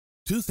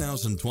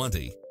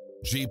2020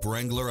 Jeep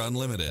Wrangler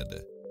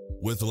Unlimited.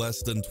 With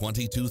less than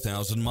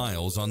 22,000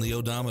 miles on the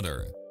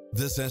odometer,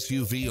 this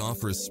SUV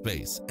offers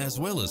space as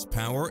well as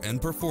power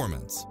and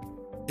performance.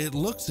 It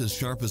looks as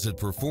sharp as it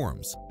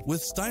performs,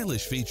 with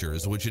stylish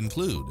features which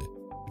include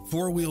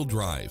four-wheel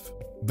drive,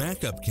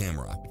 backup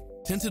camera,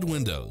 tinted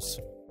windows,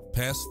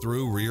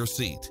 pass-through rear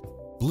seat,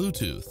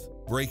 Bluetooth,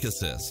 brake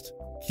assist,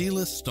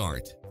 keyless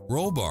start,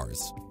 roll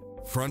bars,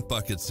 front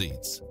bucket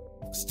seats,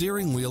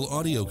 steering wheel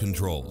audio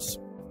controls.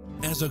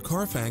 As a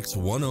Carfax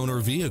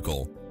one-owner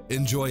vehicle,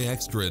 enjoy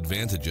extra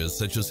advantages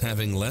such as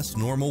having less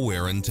normal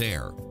wear and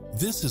tear.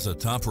 This is a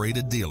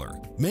top-rated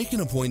dealer. Make an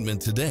appointment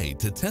today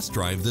to test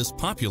drive this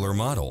popular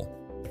model.